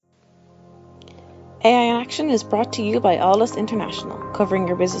AI in Action is brought to you by Aldus International, covering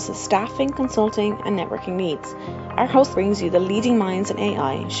your business's staffing, consulting, and networking needs. Our host brings you the leading minds in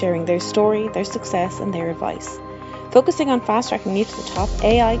AI, sharing their story, their success, and their advice. Focusing on fast-tracking you to the top,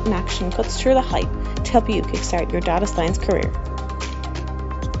 AI in Action cuts through the hype to help you kickstart your data science career.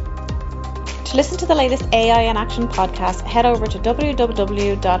 To listen to the latest AI in Action podcast, head over to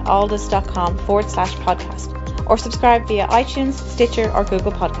www.aldus.com/podcast or subscribe via iTunes, Stitcher, or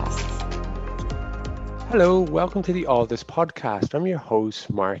Google Podcasts. Hello, welcome to the Aldus podcast. I'm your host,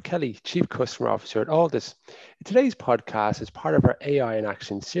 Mark Kelly, Chief Customer Officer at Aldus. In today's podcast, as part of our AI in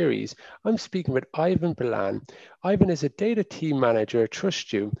Action series, I'm speaking with Ivan Bilan. Ivan is a data team manager at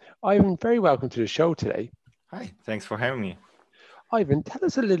TrustYou. Ivan, very welcome to the show today. Hi, thanks for having me. Ivan, tell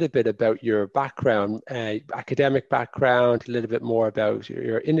us a little bit about your background, academic background, a little bit more about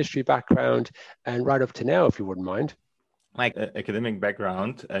your industry background, and right up to now, if you wouldn't mind. My academic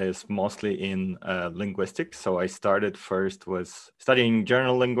background is mostly in linguistics. So I started first was studying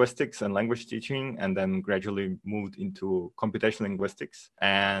general linguistics and language teaching, and then gradually moved into computational linguistics.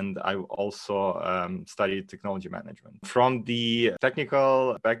 And I also studied technology management. From the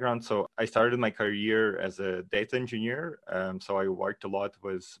technical background, so I started my career as a data engineer. So I worked a lot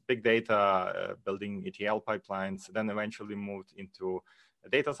with big data, building ETL pipelines, then eventually moved into a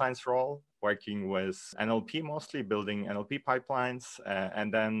data science role, working with NLP mostly, building NLP pipelines.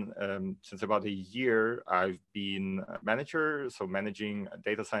 And then since about a year, I've been a manager, so managing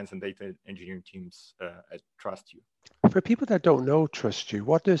data science and data engineering teams at TrustYou. For people that don't know TrustYou,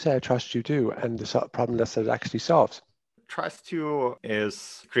 what does TrustYou do and the problem that it actually solves? TrustYou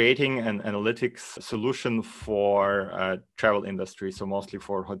is creating an analytics solution for travel industry, so mostly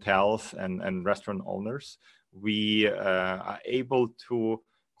for hotels and restaurant owners. We are able to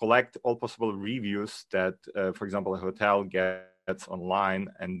collect all possible reviews that, for example, a hotel gets online,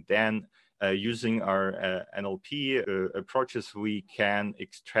 and then using our NLP approaches, we can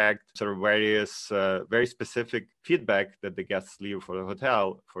extract sort of various very specific feedback that the guests leave for the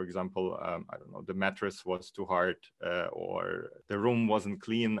hotel. For example, I don't know, the mattress was too hard or the room wasn't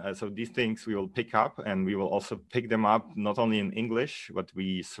clean. So these things we will pick up, and we will also pick them up not only in English, but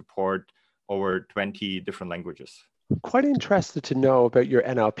we support over 20 different languages. Quite interested to know about your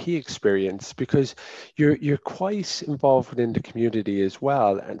NLP experience, because you're quite involved within the community as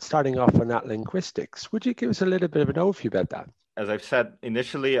well, and starting off on that linguistics. Would you give us a little bit of an overview about that? As I've said,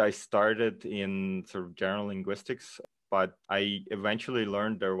 initially I started in sort of general linguistics, but I eventually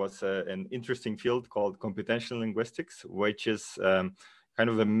learned there was an interesting field called computational linguistics, which is kind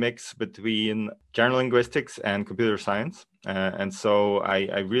of a mix between general linguistics and computer science. And so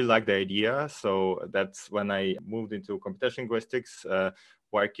I really like the idea. So that's when I moved into computational linguistics,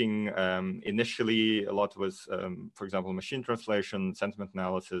 working initially a lot with, for example, machine translation, sentiment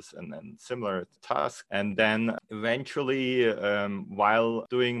analysis, and similar tasks. And then eventually, while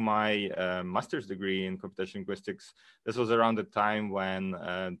doing my master's degree in computational linguistics, this was around the time when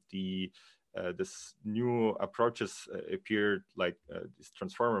this new approaches appeared, like these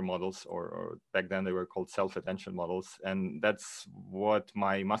transformer models, or back then they were called self-attention models. And that's what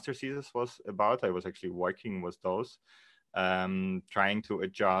my master's thesis was about. I was actually working with those, trying to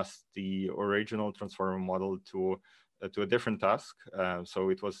adjust the original transformer model to a different task. So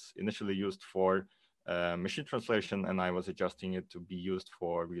it was initially used for machine translation, and I was adjusting it to be used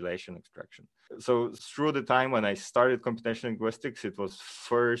for relation extraction. So through the time when I started computational linguistics, it was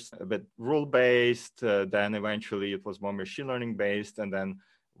first a bit rule-based, then eventually it was more machine learning-based, and then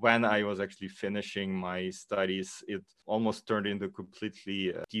when I was actually finishing my studies, it almost turned into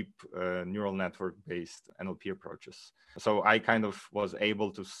completely deep neural network-based NLP approaches. So I kind of was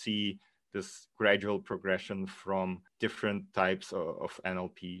able to see this gradual progression from different types of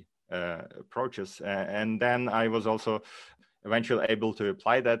NLP approaches. And then I was also eventually able to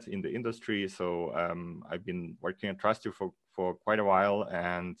apply that in the industry. So I've been working at TrustYou for quite a while,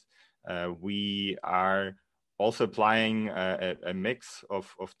 and we are also applying a mix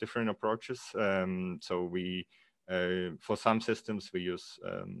of different approaches. So we, for some systems, we use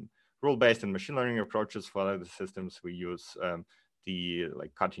rule-based and machine learning approaches. For other systems, we use the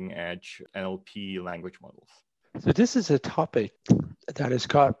cutting edge NLP language models. So this is a topic that has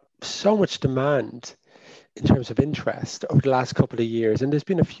got so much demand in terms of interest over the last couple of years, and there's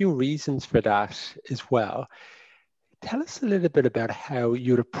been a few reasons for that as well. Tell us a little bit about how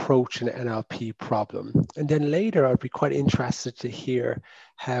you'd approach an NLP problem, and then later I'd be quite interested to hear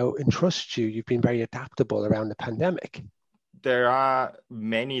how in TrustYou you've been very adaptable around the pandemic. There are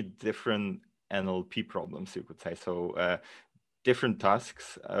many different NLP problems, you could say. So different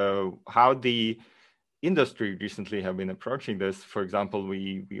tasks, how the industry recently have been approaching this. For example,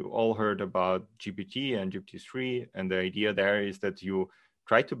 we all heard about GPT and GPT-3, and the idea there is that you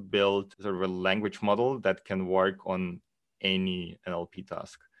try to build sort of a language model that can work on any NLP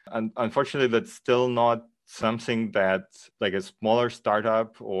task. And unfortunately, that's still not something that like a smaller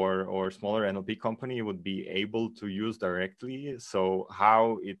startup or smaller NLP company would be able to use directly. So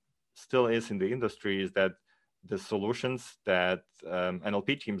how it still is in the industry is that the solutions that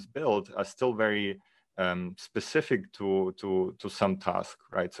NLP teams build are still very specific to some task,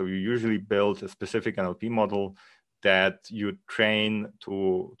 right? So you usually build a specific NLP model that you train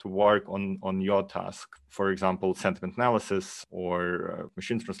to work on your task. For example, sentiment analysis or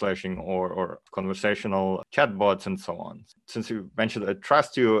machine translation or conversational chatbots and so on. Since you mentioned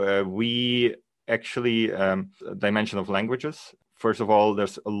TrustYou, we actually dimension of languages. First of all,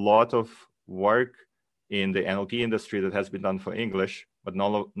 there's a lot of work in the NLP industry that has been done for English, but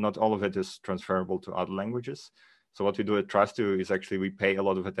not all of it is transferable to other languages. So what we do at TrustYou is actually we pay a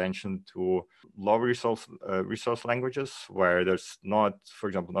lot of attention to low resource languages where there's not, for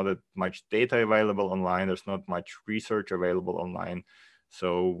example, not that much data available online. There's not much research available online.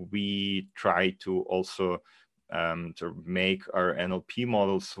 So we try to also sort of make our NLP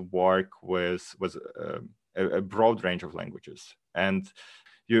models work with a broad range of languages. And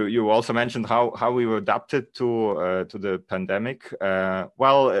you also mentioned how we adapted to the pandemic. I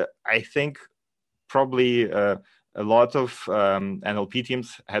think probably a lot of NLP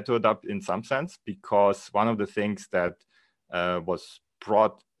teams had to adapt in some sense, because one of the things that was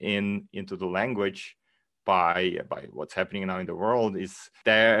brought into the language by what's happening now in the world is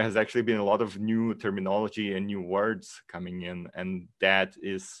there has actually been a lot of new terminology and new words coming in, and that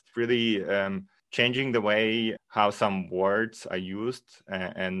is really changing the way how some words are used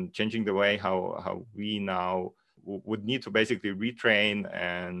and changing the way how we now would need to basically retrain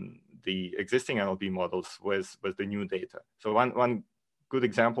and the existing NLP models with the new data. So one good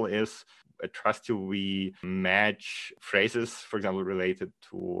example is at TrustYou, we match phrases, for example, related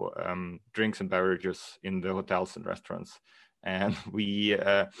to drinks and beverages in the hotels and restaurants. And we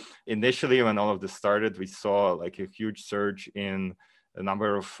initially, when all of this started, we saw like a huge surge in the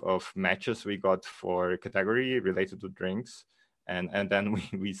number of matches we got for a category related to drinks. And then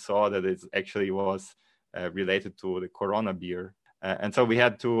we saw that it actually was related to the Corona beer. And so we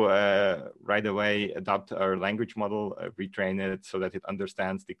had to right away adapt our language model, retrain it so that it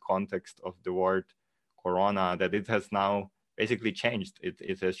understands the context of the word Corona, that it has now basically changed.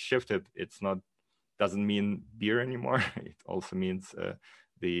 It has shifted. Doesn't mean beer anymore. It also means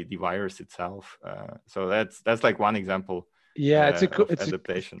the virus itself. So that's like one example. Yeah, it's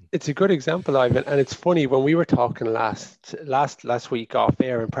adaptation. It's a good example, Ivan, and it's funny when we were talking last week off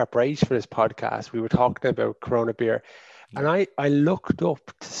air in preparation for this podcast. We were talking about Corona beer, and I looked up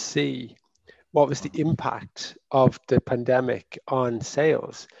to see what was the impact of the pandemic on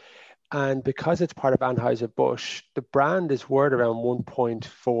sales, and because it's part of Anheuser-Busch, the brand is worth around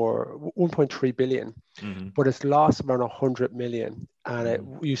 1.3 billion, but it's lost around 100 million, and it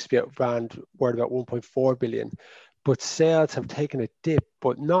used to be a brand worth about 1.4 billion. But sales have taken a dip,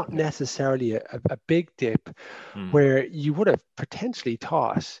 but not necessarily a big dip, where you would have potentially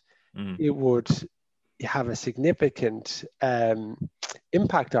thought it would have a significant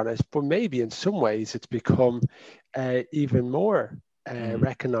impact on us. But maybe in some ways it's become even more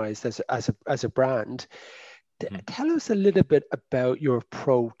recognized as a brand. Tell us a little bit about your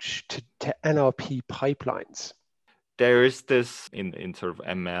approach to NLP pipelines. There is this in sort of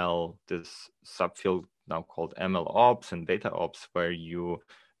ML, this subfield now called ML ops and data ops, where you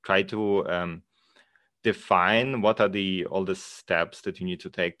try to define what are all the steps that you need to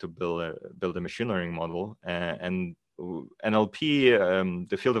take to build a machine learning model. And NLP,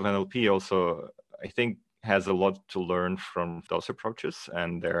 the field of NLP also, I think, has a lot to learn from those approaches.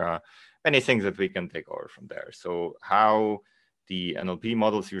 And there are many things that we can take over from there. So how the NLP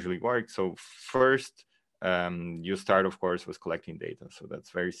models usually work. So first, you start, of course, with collecting data. So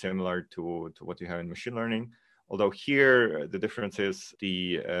that's very similar to what you have in machine learning. Although here, the difference is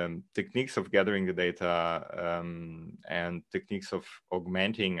the techniques of gathering the data and techniques of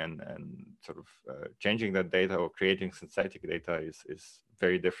augmenting and sort of changing that data or creating synthetic data is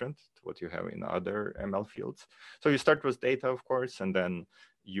very different to what you have in other ML fields. So you start with data, of course, and then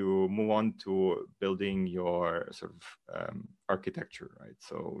you move on to building your sort of architecture, right?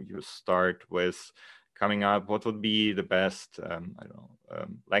 So you start with coming up what would be the best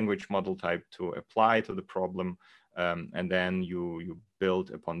language model type to apply to the problem, and then you build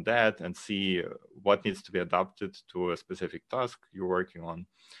upon that and see what needs to be adapted to a specific task you're working on.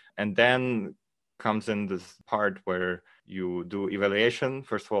 And then comes in this part where you do evaluation,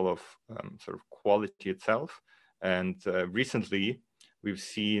 first of all, of sort of quality itself. And recently, we've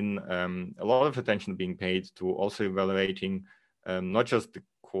seen a lot of attention being paid to also evaluating not just the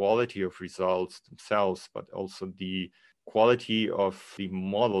quality of results themselves, but also the quality of the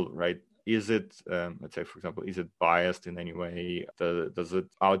model, right? Is it, let's say, for example, is it biased in any way? Does it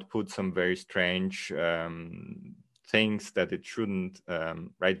output some very strange things that it shouldn't,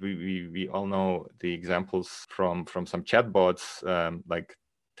 right? We all know the examples from some chatbots like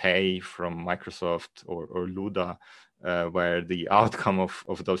Tay from Microsoft or Luda, where the outcome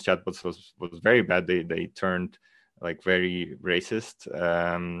of those chatbots was very bad. They turned like very racist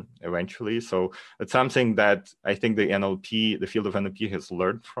eventually. So it's something that I think the field of NLP has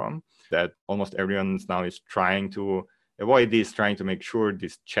learned from, that almost everyone now is trying to avoid this, trying to make sure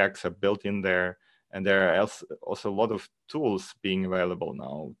these checks are built in there. And there are also a lot of tools being available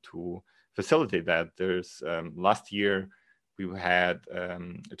now to facilitate that. There's last year, we had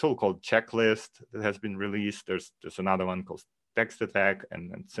a tool called Checklist that has been released. There's another one called Text Attack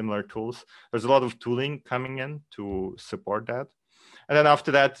and similar tools. There's a lot of tooling coming in to support that. And then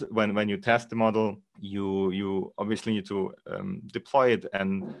after that, when you test the model, you obviously need to deploy it.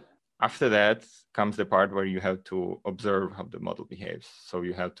 And after that comes the part where you have to observe how the model behaves. So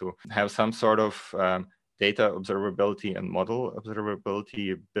you have to have some sort of data observability and model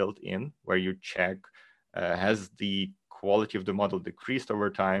observability built in, where you check, has the quality of the model decreased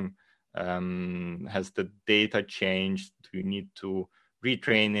over time? Has the data changed? Do you need to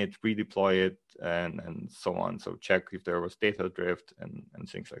retrain it, redeploy it, and so on? So check if there was data drift and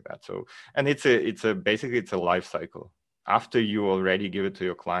things like that. So, and basically it's a life cycle. After you already give it to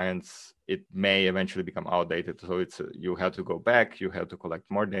your clients, it may eventually become outdated. So you have to go back, you have to collect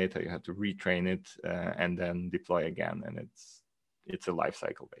more data, you have to retrain it, and then deploy again. And it's a life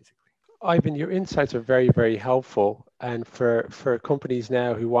cycle basically. Ivan, your insights are very, very helpful. And for companies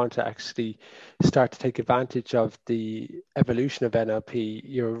now who want to actually start to take advantage of the evolution of NLP,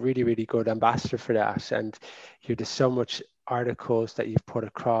 you're a really, really good ambassador for that. And there's so much articles that you've put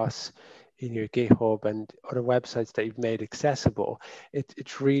across in your GitHub and other websites that you've made accessible.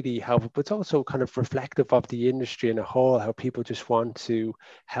 It's really helpful, but it's also kind of reflective of the industry in a whole, how people just want to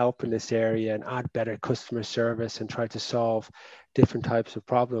help in this area and add better customer service and try to solve different types of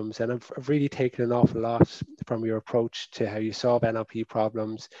problems. And I've really taken an awful lot from your approach to how you solve NLP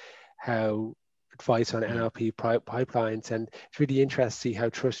problems, how advice on NLP pipelines, and it's really interesting to see how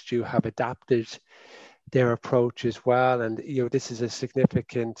TrustYou have adapted their approach as well. And this is a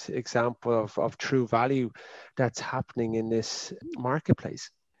significant example of true value that's happening in this marketplace.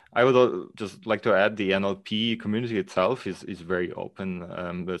 I would just like to add, the NLP community itself is very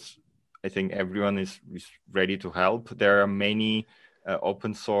open. But I think everyone is ready to help. There are many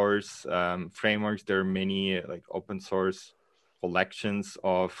open source frameworks. There are many like open source collections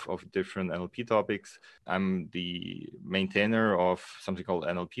of different NLP topics. I'm the maintainer of something called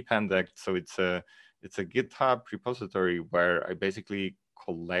NLP Pandect. So it's a GitHub repository where I basically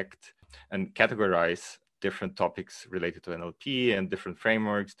collect and categorize different topics related to NLP and different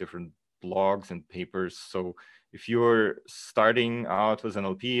frameworks, different blogs and papers. So if you're starting out with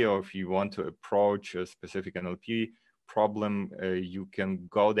NLP, or if you want to approach a specific NLP problem, you can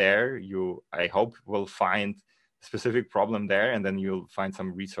go there. I hope will find a specific problem there, and then you'll find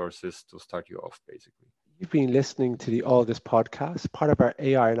some resources to start you off, basically. You've been listening to the All This podcast, part of our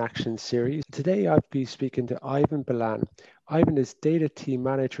AI in Action series. Today, I'll be speaking to Ivan Bilan. Ivan is Data Team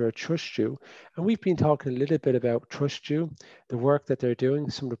Manager at TrustYou, and we've been talking a little bit about TrustYou, the work that they're doing,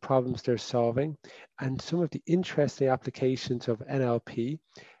 some of the problems they're solving, and some of the interesting applications of NLP,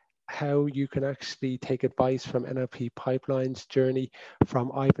 how you can actually take advice from NLP pipelines journey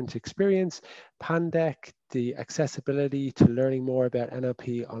from Ivan's experience, Pandect, the accessibility to learning more about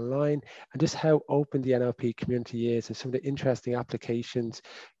NLP online, and just how open the NLP community is and some of the interesting applications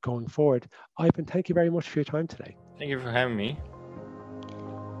going forward. Ivan, thank you very much for your time today. Thank you for having me.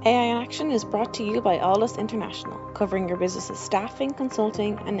 AI in Action is brought to you by Aldus International, covering your business's staffing,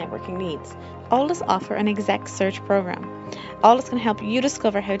 consulting, and networking needs. Aldus offer an exec search program. Aldus can help you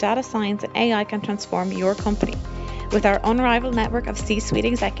discover how data science and AI can transform your company. With our unrivaled network of C-suite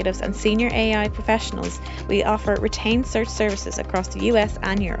executives and senior AI professionals, we offer retained search services across the US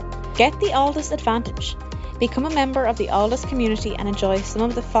and Europe. Get the Aldus advantage. Become a member of the Aldus community and enjoy some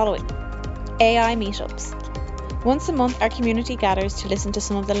of the following: AI meetups. Once a month, our community gathers to listen to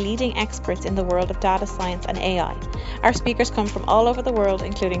some of the leading experts in the world of data science and AI. Our speakers come from all over the world,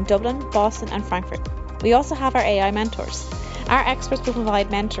 including Dublin, Boston, and Frankfurt. We also have our AI mentors. Our experts will provide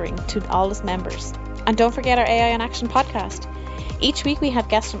mentoring to Aldus members. And don't forget our AI in Action podcast. Each week we have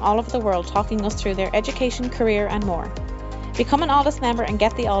guests from all over the world talking us through their education, career, and more. Become an Aldus member and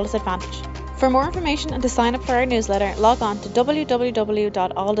get the Aldus advantage. For more information and to sign up for our newsletter, log on to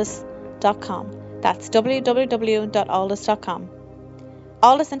www.aldus.com. That's www.aldus.com.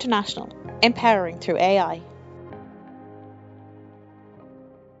 Aldus International, empowering through AI.